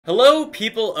Hello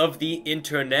people of the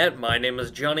internet, my name is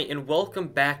Johnny and welcome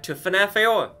back to FNAF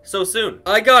AR. So soon.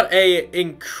 I got a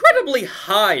incredibly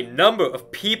high number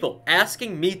of people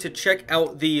asking me to check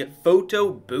out the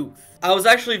photo booth. I was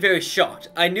actually very shocked.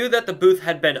 I knew that the booth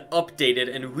had been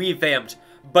updated and revamped,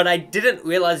 but I didn't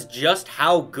realize just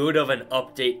how good of an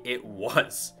update it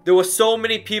was. There were so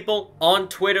many people on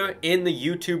Twitter in the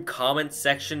YouTube comment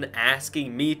section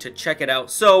asking me to check it out,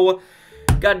 so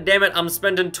god damn it, I'm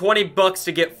spending 20 bucks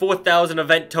to get 4,000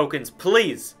 event tokens.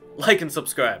 Please, like and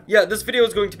subscribe. Yeah, this video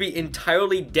is going to be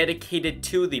entirely dedicated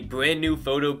to the brand new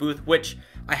photo booth, which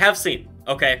I have seen,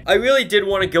 okay? I really did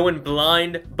want to go in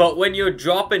blind, but when you're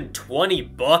dropping 20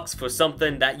 bucks for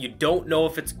something that you don't know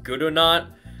if it's good or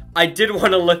not, I did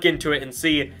want to look into it and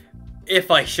see if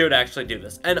I should actually do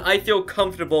this. And I feel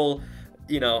comfortable,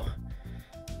 you know,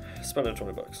 spending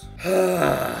 20 bucks.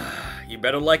 You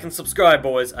better like and subscribe,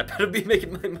 boys. I better be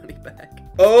making my money back.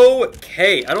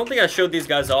 Okay, I don't think I showed these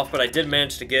guys off, but I did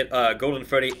manage to get Golden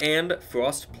Freddy and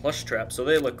Frost plush trap, so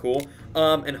they look cool.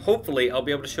 And hopefully I'll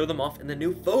be able to show them off in the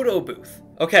new photo booth.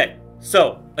 Okay,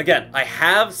 so again, I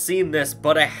have seen this,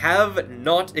 but I have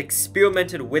not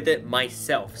experimented with it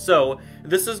myself. So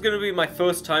this is gonna be my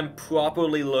first time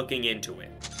properly looking into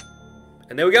it.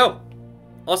 And there we go.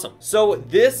 Awesome. So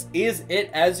this is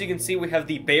it. As you can see, we have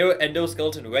the bear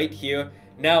endoskeleton right here.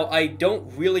 Now, I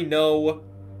don't really know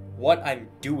what I'm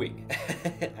doing,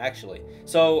 actually.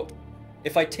 So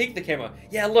if I take the camera,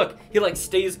 yeah, look, he like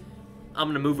stays. I'm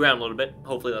gonna move around a little bit.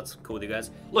 Hopefully that's cool with you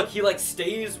guys. Look, he like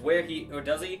stays where he, or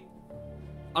does he?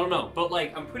 I don't know, but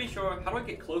like, I'm pretty sure. How do I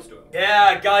get close to him?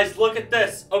 Yeah, guys, look at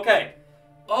this. Okay.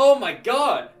 Oh my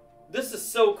god. This is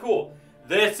so cool.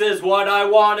 This is what I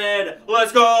wanted.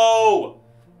 Let's go.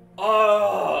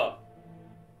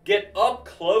 Get up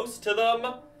close to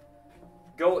them.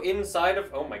 Go inside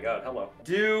of, oh my god, hello.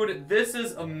 Dude, this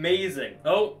is amazing.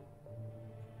 Oh.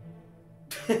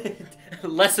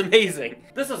 Less amazing.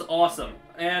 This is awesome.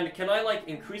 And can I like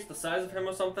increase the size of him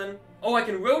or something? Oh, I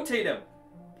can rotate him.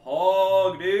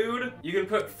 Pog, dude. You can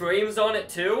put frames on it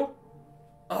too?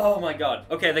 Oh my god.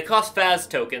 Okay, they cost Faz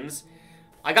tokens.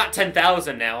 I got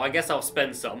 10,000 now. I guess I'll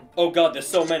spend some. Oh god, there's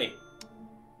so many.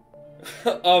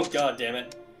 Oh god damn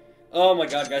it. Oh my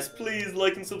god, guys, please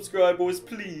like and subscribe, boys,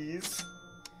 please.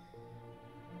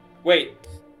 Wait.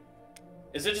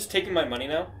 Is it just taking my money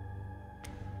now?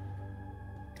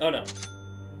 Oh no.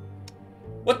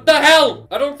 What the hell?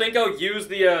 I don't think I'll use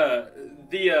the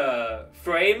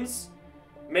frames.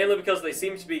 Mainly because they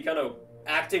seem to be kind of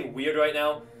acting weird right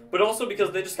now. But also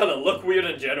because they just kind of look weird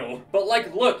in general. But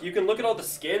like, look, you can look at all the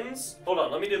skins. Hold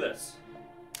on, let me do this.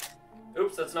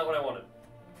 Oops, that's not what I wanted.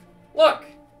 Look!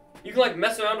 You can like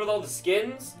mess around with all the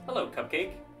skins. Hello,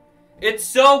 Cupcake. It's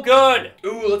so good!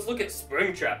 Ooh, let's look at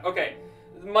Springtrap. Okay,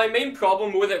 my main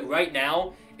problem with it right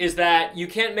now is that you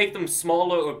can't make them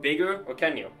smaller or bigger, or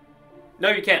can you?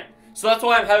 No, you can't. So that's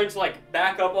why I'm having to like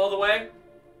back up all the way,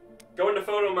 go into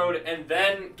photo mode, and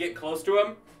then get close to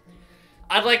him.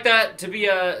 I'd like that to be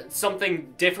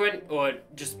something different or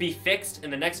just be fixed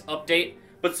in the next update.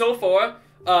 But so far,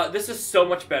 this is so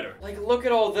much better. Like, look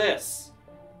at all this.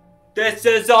 This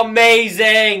is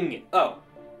amazing! Oh.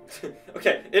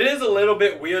 Okay, it is a little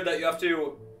bit weird that you have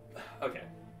to... Okay.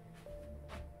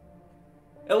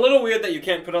 A little weird that you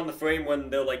can't put on the frame when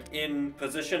they're, like, in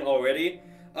position already.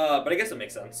 But I guess it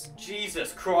makes sense.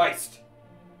 Jesus Christ.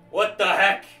 What the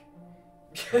heck?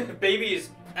 Baby is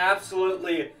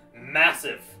absolutely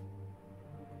massive.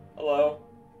 Hello?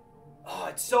 Oh,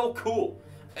 it's so cool.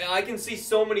 I can see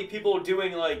so many people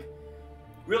doing, like,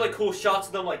 really cool shots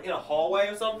of them, like, in a hallway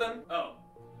or something. Oh.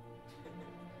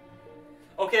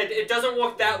 Okay, it doesn't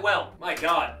work that well. My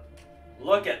god.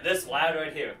 Look at this lad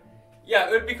right here. Yeah,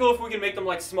 it would be cool if we could make them,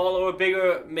 like, smaller or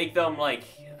bigger, make them, like,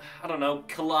 I don't know,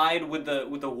 collide with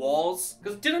the walls.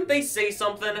 Because didn't they say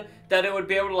something that it would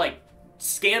be able to, like,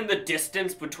 scan the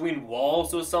distance between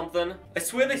walls or something? I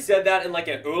swear they said that in, like,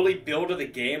 an early build of the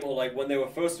game, or, like, when they were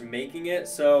first making it,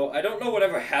 so I don't know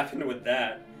whatever happened with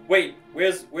that. Wait,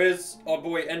 where's our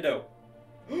boy Endo?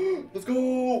 Let's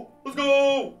go! Let's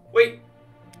go! Wait.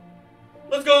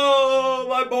 Let's go,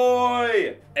 my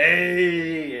boy!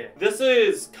 Hey! This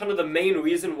is kind of the main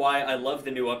reason why I love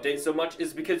the new update so much,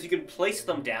 is because you can place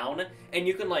them down and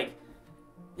you can, like,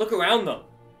 look around them,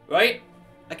 right?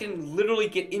 I can literally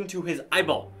get into his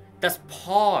eyeball. That's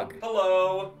Pog.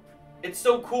 Hello. It's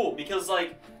so cool because,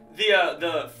 like,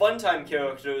 the Funtime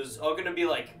characters are gonna be,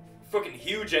 like, freaking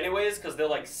huge anyways, because they're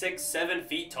like 6-7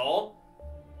 feet tall.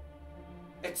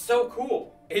 It's so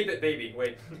cool. 8-bit baby,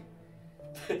 wait.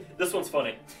 This one's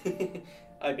funny.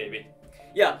 Hi, baby.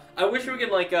 Yeah, I wish we could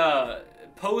like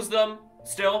pose them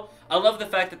Still, I love the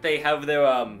fact that they have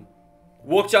their,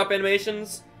 workshop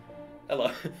animations.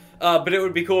 Hello. But it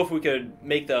would be cool if we could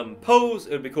make them pose.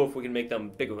 It would be cool if we could make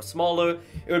them bigger or smaller.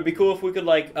 It would be cool if we could,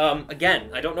 like, again,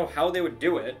 I don't know how they would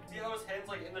do it. See how his hand's,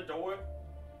 like, in the door?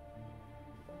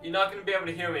 You're not gonna be able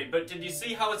to hear me, but did you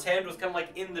see how his hand was kind of,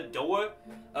 like, in the door?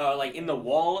 Like, in the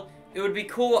wall? It would be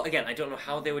cool. Again, I don't know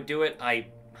how they would do it. I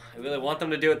really want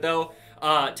them to do it, though.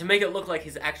 To make it look like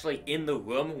he's actually in the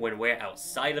room when we're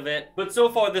outside of it. But so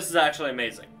far, this is actually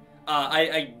amazing.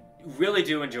 I really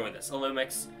do enjoy this.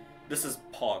 Olympics. This is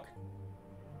Pog.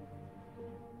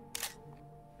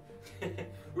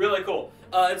 Really cool.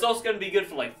 It's also gonna be good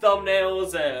for, like,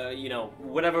 thumbnails, you know,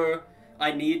 whatever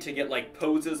I need to get, like,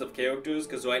 poses of characters,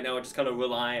 because right now I just kind of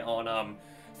rely on,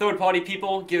 third-party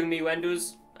people giving me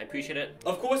renders. I appreciate it.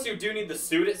 Of course, you do need the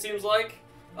suit, it seems like.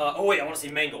 Oh wait, I want to see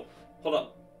Mangle. Hold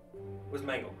up. Where's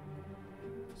Mangle?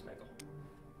 Where's Mangle?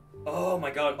 Oh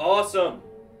my god, awesome!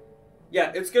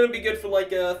 Yeah, it's gonna be good for, like,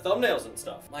 thumbnails and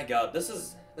stuff. My god, this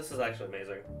is actually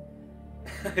amazing.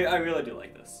 I really do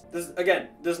like this. Again,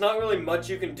 there's not really much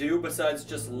you can do besides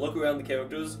just look around the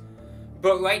characters.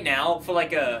 But right now, for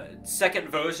like a second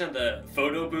version of the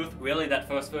photo booth, really that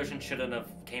first version shouldn't have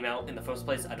came out in the first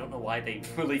place. I don't know why they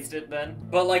released it then.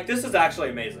 But like, this is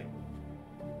actually amazing.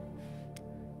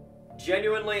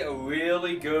 Genuinely a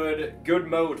really good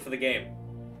mode for the game.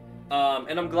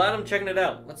 And I'm glad I'm checking it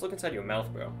out. Let's look inside your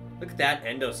mouth, bro. Look at that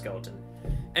endoskeleton.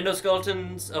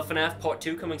 Endoskeletons of FNAF Part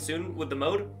 2 coming soon with the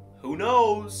mode? Who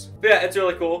knows? But yeah, it's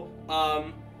really cool.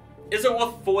 Is it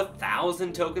worth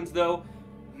 4,000 tokens though?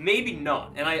 Maybe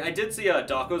not. And I did see a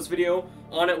Daco's video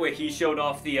on it where he showed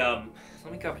off the,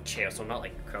 let me grab a chair so I'm not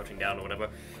like crouching down or whatever.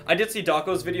 I did see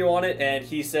Daco's video on it and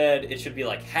he said it should be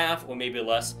like half or maybe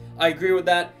less. I agree with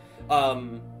that.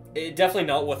 It definitely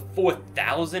not worth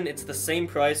 4,000. It's the same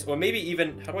price, or maybe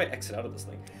even, how do I exit out of this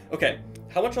thing? Okay,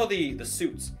 how much are the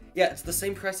suits? Yeah, it's the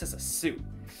same price as a suit.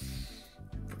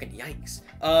 Freaking yikes.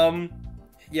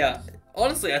 Yeah,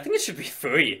 honestly, I think it should be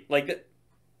free. Like,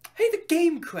 hey, the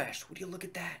game crashed. Would you look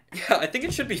at that? Yeah, I think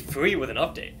it should be free with an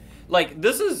update. Like,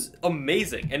 this is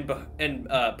amazing, and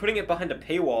putting it behind a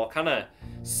paywall kind of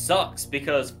sucks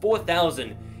because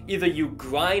 4,000, either you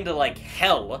grind like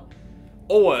hell,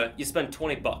 or you spend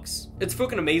 20 bucks. It's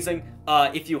freaking amazing.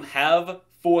 If you have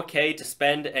 4K to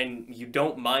spend and you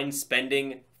don't mind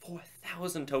spending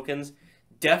 4,000 tokens,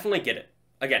 definitely get it.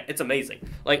 Again, it's amazing.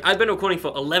 Like, I've been recording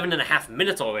for 11.5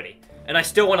 minutes already, and I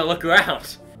still want to look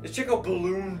around. Let's check out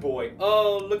Balloon Boy.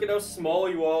 Oh, look at how small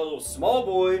you are, little small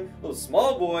boy. Little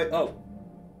small boy. Oh.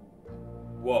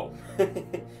 Whoa.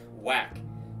 Whack.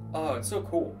 Oh, it's so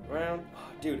cool. Round.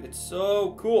 Oh, dude, it's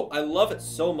so cool. I love it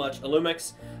so much.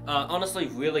 Illumix, honestly,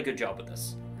 really good job with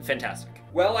this. Fantastic.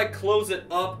 Well, I close it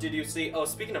up. Did you see? Oh,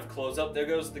 speaking of close up, there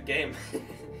goes the game.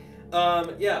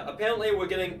 Yeah, apparently we're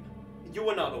getting... You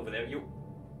were not over there. You...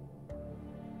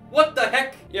 What the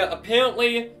heck? Yeah,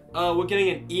 apparently we're getting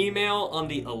an email on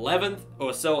the 11th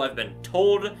or so, I've been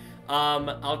told.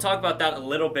 I'll talk about that a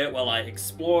little bit while I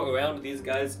explore around these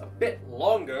guys a bit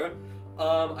longer.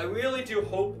 I really do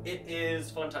hope it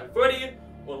is Funtime Freddy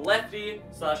or Lefty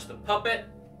 / the Puppet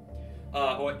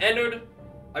or Ennard.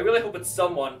 I really hope it's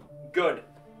someone good.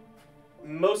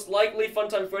 Most likely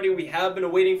Funtime Freddy. We have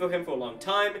been waiting for him for a long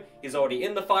time. He's already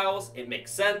in the files. It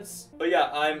makes sense. But yeah,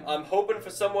 I'm hoping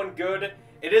for someone good.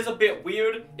 It is a bit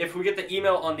weird. If we get the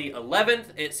email on the 11th,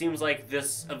 it seems like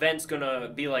this event's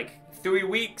gonna be like 3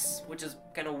 weeks, which is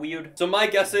kind of weird. So my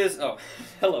guess is, oh,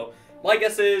 hello. My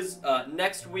guess is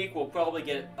next week we'll probably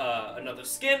get another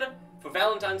skin for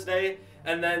Valentine's Day,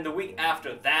 and then the week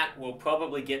after that we'll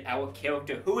probably get our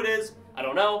character. Who it is, I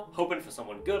don't know. Hoping for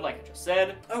someone good, like I just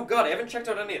said. Oh god, I haven't checked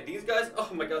out any of these guys. Oh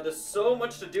my god, there's so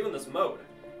much to do in this mode.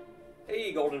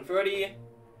 Hey, Golden Freddy.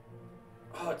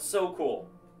 Oh, it's so cool.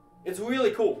 It's really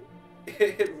cool.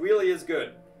 It really is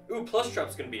good. Ooh, Plush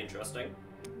Trap's gonna be interesting.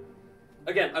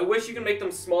 Again, I wish you can make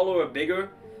them smaller or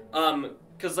bigger,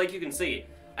 because like you can see,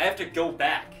 I have to go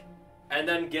back and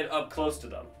then get up close to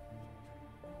them.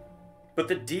 But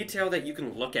the detail that you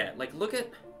can look at, like look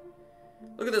at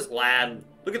this lad,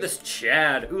 look at this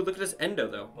Chad. Ooh, look at this Endo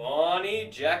though. Bonnie,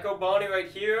 Jacko Bonnie right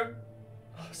here.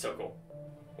 Oh, so cool.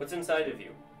 What's inside of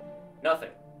you? Nothing.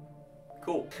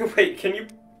 Cool. Wait, can you,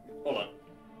 hold on.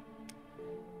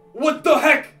 What the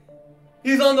heck?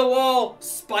 He's on the wall!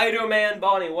 Spider-Man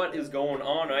Bonnie, what is going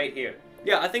on right here?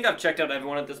 Yeah, I think I've checked out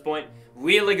everyone at this point.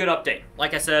 Really good update.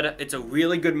 Like I said, it's a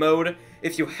really good mode.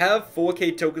 If you have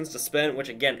 4K tokens to spend, which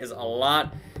again is a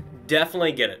lot,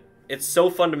 definitely get it. It's so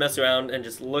fun to mess around and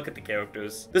just look at the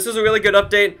characters. This is a really good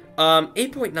update.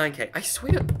 8.9K. I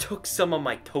swear it took some of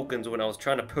my tokens when I was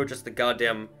trying to purchase the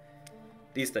goddamn...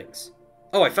 these things.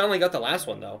 Oh, I finally got the last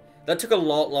one, though. That took a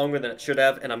lot longer than it should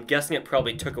have, and I'm guessing it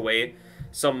probably took away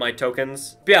some of my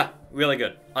tokens. But yeah, really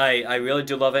good. I really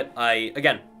do love it. I,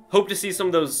 again, hope to see some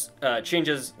of those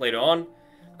changes later on.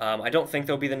 I don't think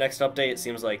there'll be the next update. It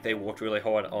seems like they worked really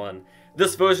hard on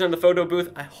this version of the photo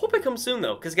booth. I hope it comes soon,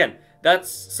 though, because again, that's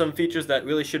some features that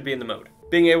really should be in the mode.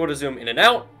 Being able to zoom in and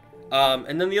out,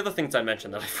 and then the other things I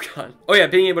mentioned that I forgot. Oh yeah,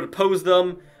 being able to pose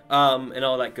them, and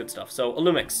all that good stuff. So,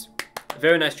 Illumix,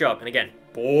 very nice job. And again,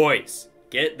 boys,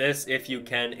 get this if you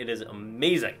can. It is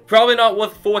amazing. Probably not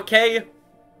worth 4K,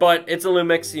 but it's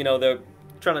Illumix, you know, they're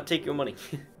trying to take your money.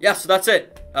 Yeah, so that's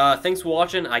it. Thanks for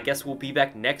watching. I guess we'll be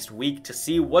back next week to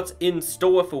see what's in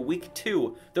store for week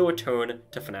 2, the return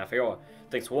to FNAF AR.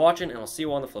 Thanks for watching, and I'll see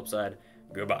you on the flip side.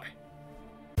 Goodbye.